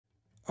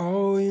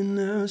Oh, you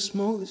never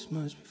smoked this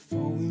much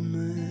before we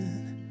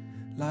met.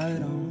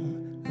 Light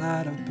on,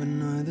 light up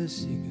another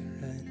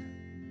cigarette.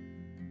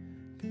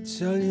 Can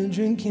tell you're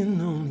drinking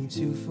only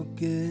to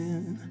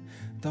forget.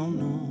 Don't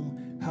know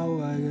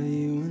how I got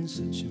you in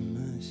such a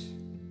mess.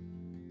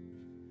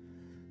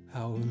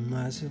 How am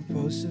I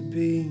supposed to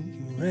be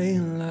your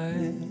rain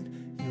light,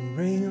 your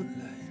rain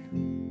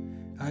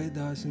light? I get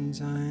 1,000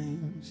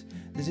 times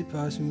as it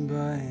pass me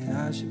by.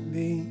 I should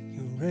be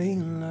your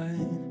rain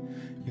light,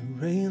 your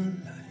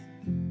rain light.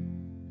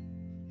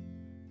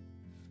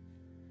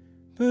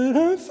 But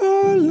I'm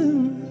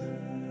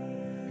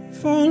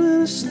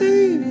falling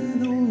asleep at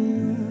the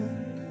wheel.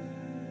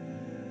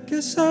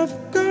 Guess I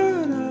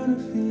forgot how to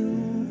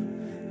feel.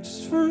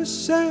 Just for a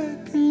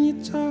second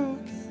you're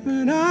talking,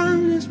 but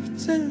I'm just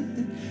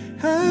pretending.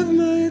 Have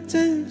my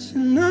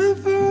attention. I'm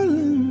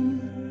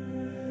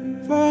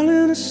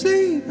falling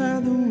asleep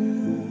at the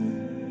wheel.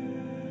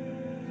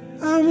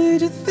 I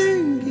made you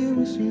think it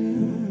was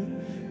real.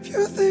 If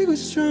you think we're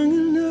strong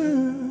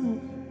enough,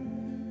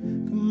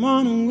 come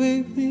on and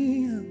wake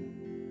me up,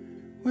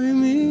 wake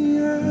me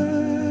up,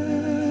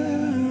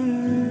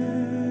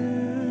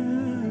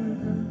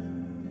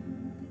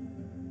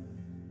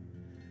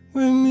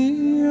 wake me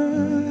up.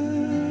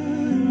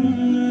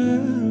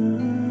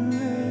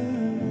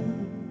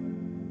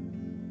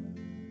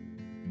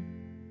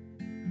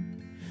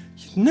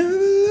 You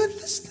never looked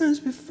this dance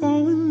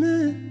before we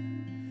met.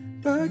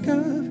 Back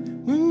up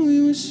when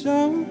we were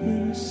so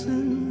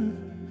innocent.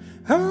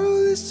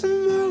 All this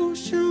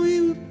emotion,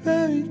 we were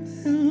buried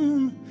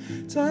then.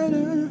 Tied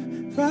up,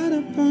 right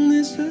up on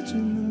this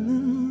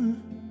adrenaline.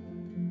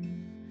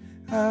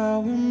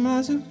 How am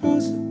I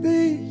supposed to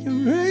be your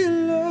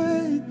rain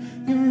light,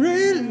 your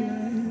rain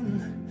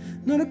light?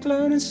 Not a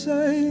cloud in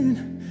sight.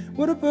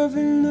 What a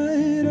perfect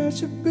night. I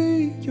should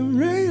be your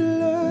rain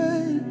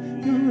light,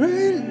 your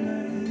rain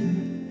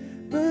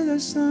light. But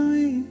that's not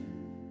me.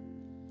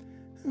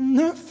 I'm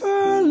not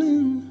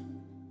falling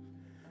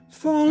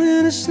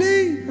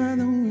asleep at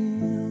the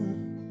wheel.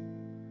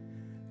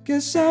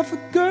 Guess I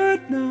forgot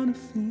how to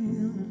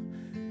feel.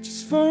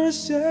 Just for a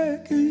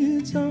second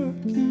you're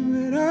talking,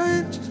 but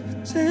I just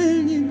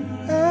pretending you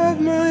have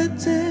my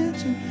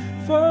attention.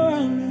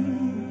 Falling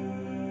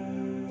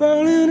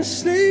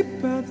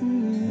asleep at the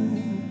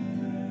wheel.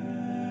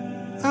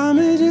 I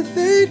made you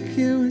think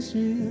it was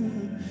real.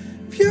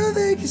 If you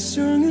think you're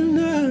strong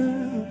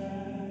enough,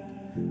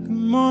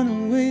 come on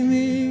and wake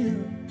me up,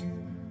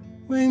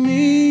 wake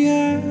me up.